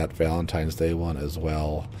at that Valentine's Day one as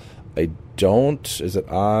well. I don't. Is it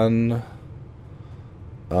on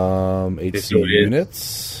HC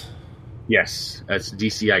units? Yes. That's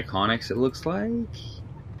DC Iconics, it looks like.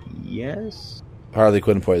 Yes. Harley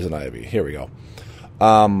Quinn, Poison Ivy. Here we go.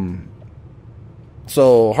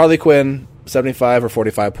 So Harley Quinn, 75 or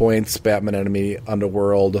 45 points. Batman Enemy,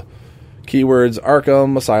 Underworld. Keywords: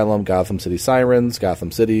 Arkham, Asylum, Gotham City Sirens,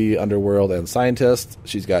 Gotham City, Underworld, and Scientist.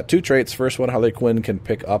 She's got 2 traits. First one, Harley Quinn can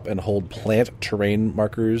pick up and hold plant terrain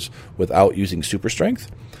markers without using super strength.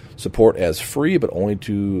 Support as free, but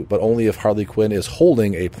only if Harley Quinn is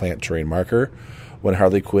holding a plant terrain marker. When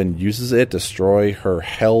Harley Quinn uses it, destroy her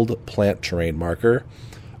held plant terrain marker.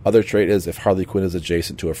 Other trait is if Harley Quinn is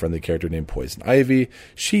adjacent to a friendly character named Poison Ivy,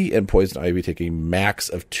 she and Poison Ivy take a max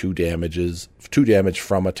of 2 damage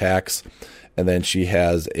from attacks. And then she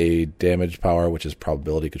has a damage power, which is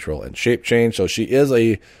probability control and shape change. So she is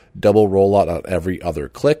a double rollout on every other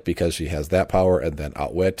click because she has that power and then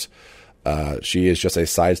outwit. She is just a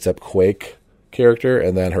sidestep quake character,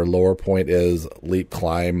 and then her lower point is leap,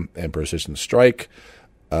 climb, and precision strike.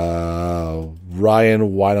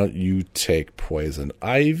 Ryan, why don't you take Poison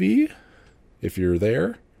Ivy if you're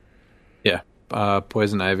there? Yeah.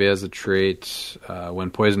 Poison Ivy has a trait. When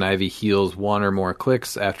Poison Ivy heals 1 or more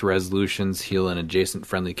clicks after resolutions, heal an adjacent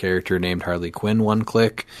friendly character named Harley Quinn 1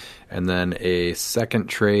 click. And then a second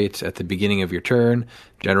trait at the beginning of your turn,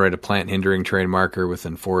 generate a plant hindering terrain marker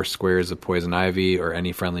within 4 squares of Poison Ivy or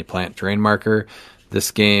any friendly plant terrain marker.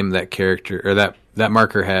 This game, that character or that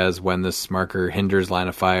marker has, when this marker hinders line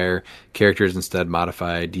of fire, characters instead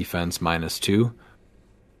modify defense -2.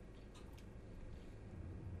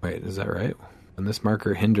 Wait, is that right? When this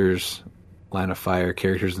marker hinders line of fire,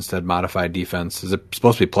 characters instead modify defense. Is it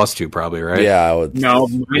supposed to be +2 probably, right? Yeah. No,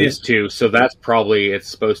 -2. So that's probably, it's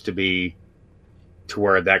supposed to be to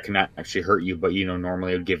where that can actually hurt you, but, you know,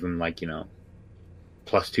 normally it would give them, like, you know,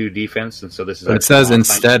 +2 defense. And so this is... It says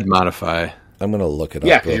instead modify. I'm going to look it up.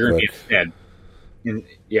 Yeah, because you're going to be instead.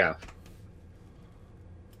 Yeah.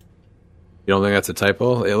 You don't think that's a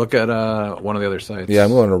typo? Hey, look at one of the other sites. Yeah,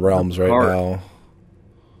 I'm going to Realms right now.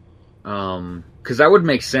 Because that would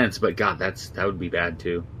make sense, but God, that would be bad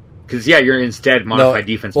too. Because you're instead modify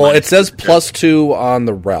defense. Well, it says +2 on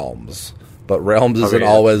the Realms, but Realms isn't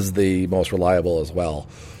always the most reliable as well.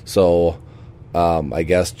 So, I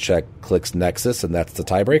guess check Clicks Nexus, and that's the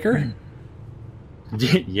tiebreaker.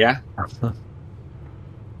 Yeah.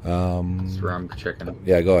 That's where I'm checking.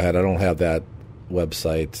 Yeah, go ahead. I don't have that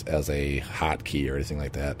website as a hotkey or anything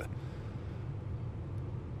like that.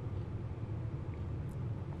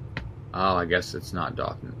 Oh, I guess it's not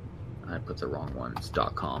 .net. I put the wrong one. It's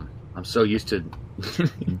 .com. I'm so used to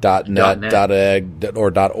 .net, .egg,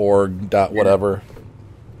 or .org, whatever.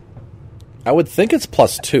 I would think it's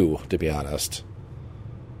 +2, to be honest.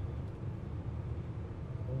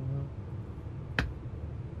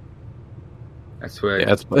 That's where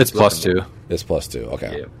it's +2. It's +2.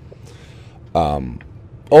 Okay. Yeah.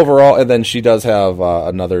 Overall, and then she does have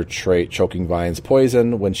another trait, choking vines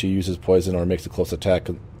poison. When she uses poison or makes a close attack,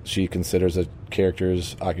 she considers a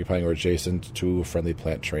character's occupying or adjacent to a friendly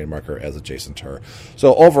plant terrain marker as adjacent to her.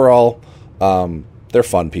 So overall, they're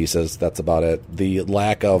fun pieces. That's about it. The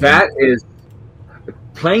lack of that is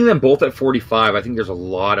playing them both at 45. I think there's a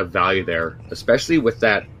lot of value there, especially with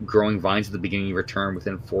that growing vines at the beginning of your turn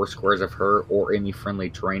within 4 squares of her or any friendly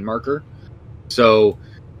terrain marker. So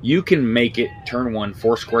you can make it turn 1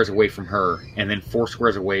 4 squares away from her, and then 4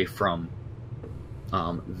 squares away from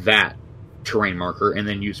that terrain marker, and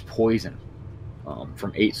then use poison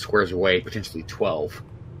from 8 squares away, potentially 12,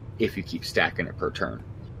 if you keep stacking it per turn.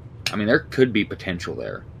 I mean, there could be potential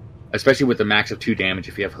there, especially with the max of 2 damage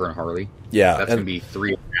if you have her and Harley. Yeah, that's going to be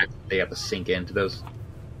 3 attacks. They have to sink into those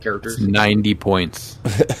characters. 90 points.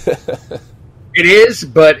 It is,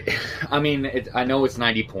 but I mean, I know it's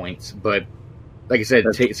 90 points, but like I said,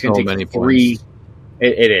 it's going to take 3.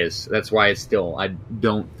 It is. That's why it's still. I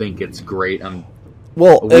don't think it's great.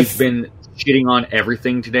 We've been shitting on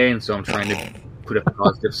everything today, and so I'm trying to put a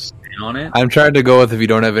positive spin on it. I'm trying to go with, if you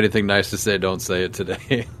don't have anything nice to say, don't say it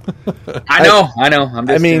today. I know.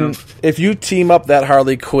 If you team up that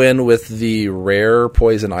Harley Quinn with the rare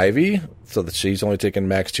Poison Ivy, so that she's only taking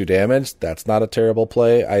max 2 damage, that's not a terrible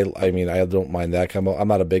play. I mean, I don't mind that combo. I'm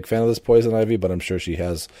not a big fan of this Poison Ivy, but I'm sure she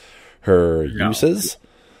has her uses.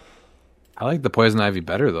 I like the Poison Ivy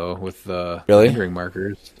better, though, with the lingering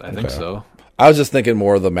markers. I think so. I was just thinking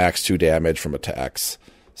more of the max 2 damage from attacks.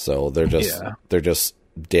 So they're just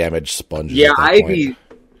damage sponges. Yeah, Ivy,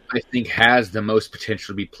 I think, has the most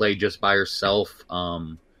potential to be played just by herself,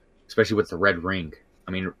 especially with the red ring.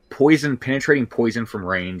 I mean, penetrating poison from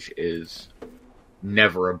range is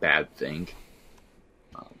never a bad thing.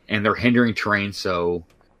 And they're hindering terrain, so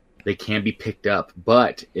they can be picked up.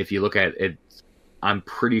 But if you look at it, I'm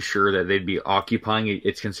pretty sure that they'd be occupying it.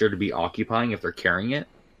 It's considered to be occupying if they're carrying it.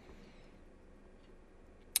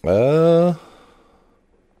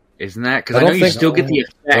 Isn't that? Because I know you still get the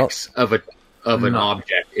effects of an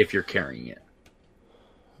object if you're carrying it.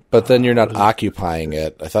 But then you're not occupying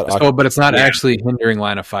it. I thought. But it's not actually hindering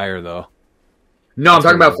line of fire, though. No, I'm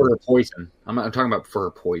talking about for her poison. I'm talking about for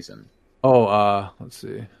her poison. Oh, let's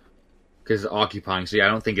see. Because occupying. So yeah, I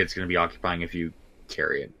don't think it's going to be occupying if you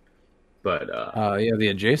carry it. But yeah, the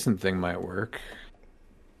adjacent thing might work.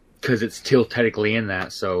 Because it's still technically in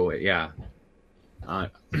that. So yeah.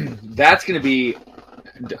 That's going to be...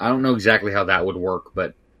 I don't know exactly how that would work,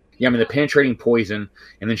 but yeah, I mean, the penetrating poison,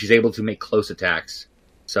 and then she's able to make close attacks.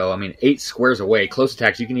 So, I mean, 8 squares away, close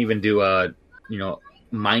attacks, you can even do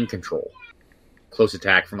mind control. Close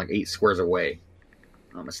attack from like 8 squares away.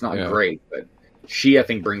 It's not great, but she, I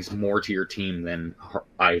think, brings more to your team than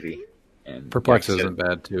Ivy. And Perplex isn't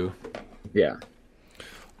bad, too. Yeah.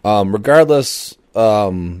 Regardless,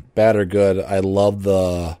 bad or good, I love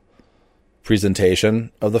the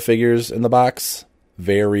presentation of the figures in the box.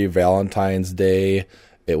 Very Valentine's Day.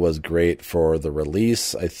 It was great for the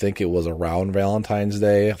release. I think it was around Valentine's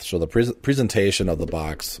Day. So the presentation of the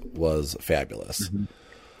box was fabulous.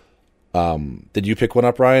 Mm-hmm. Did you pick one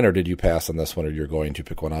up, Ryan, or did you pass on this one, or you're going to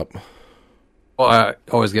pick one up? Well, I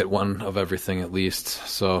always get one of everything at least.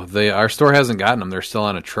 So our store hasn't gotten them. They're still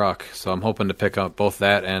on a truck. So I'm hoping to pick up both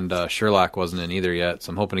that and Sherlock wasn't in either yet. So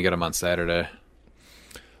I'm hoping to get them on Saturday.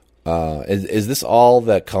 Is this all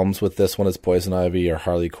that comes with this one? Is Poison Ivy or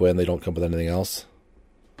Harley Quinn? They don't come with anything else?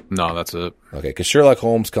 No, that's it. Okay, because Sherlock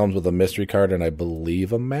Holmes comes with a mystery card and I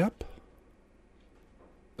believe a map?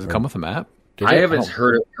 Does it come with a map? I haven't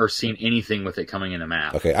heard or seen anything with it coming in a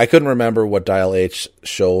map. Okay, I couldn't remember what Dial H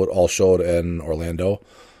showed in Orlando,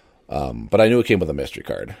 but I knew it came with a mystery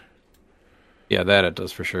card. Yeah, that it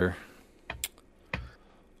does for sure.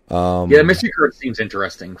 Yeah, the mystery card seems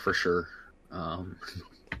interesting for sure.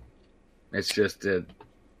 It's just a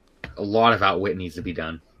lot of outwit needs to be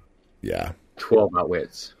done. Yeah. 12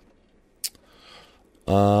 outwits.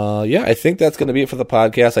 Yeah, I think that's going to be it for the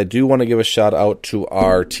podcast. I do want to give a shout out to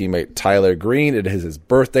our teammate Tyler Green. It is his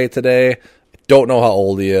birthday today. I don't know how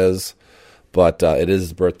old he is, but it is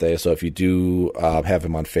his birthday. So if you do have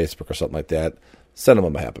him on Facebook or something like that, send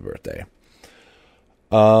him a happy birthday.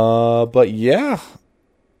 But yeah,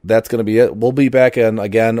 that's going to be it. We'll be back in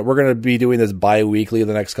again. We're going to be doing this bi-weekly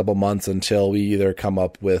the next couple months until we either come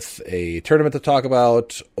up with a tournament to talk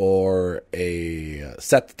about or a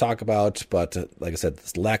set to talk about. But like I said,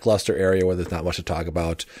 this lackluster area where there's not much to talk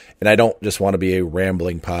about. And I don't just want to be a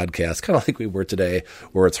rambling podcast, kind of like we were today,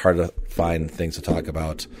 where it's hard to find things to talk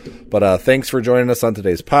about. But thanks for joining us on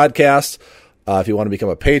today's podcast. If you want to become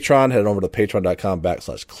a patron, head over to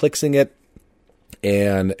patreon.com/clixingit.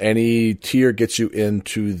 And any tier gets you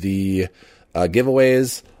into the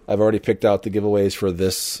giveaways. I've already picked out the giveaways for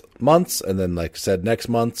this month's, and then, like I said, next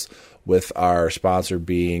month's, with our sponsor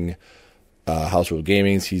being House Rule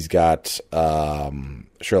Gaming's. He's got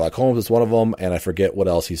Sherlock Holmes is one of them, and I forget what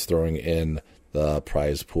else he's throwing in the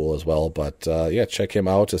prize pool as well. But yeah, check him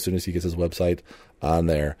out as soon as he gets his website on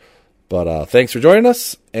there. But thanks for joining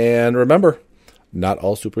us, and remember, not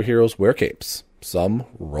all superheroes wear capes. Some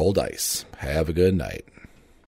roll dice. Have a good night.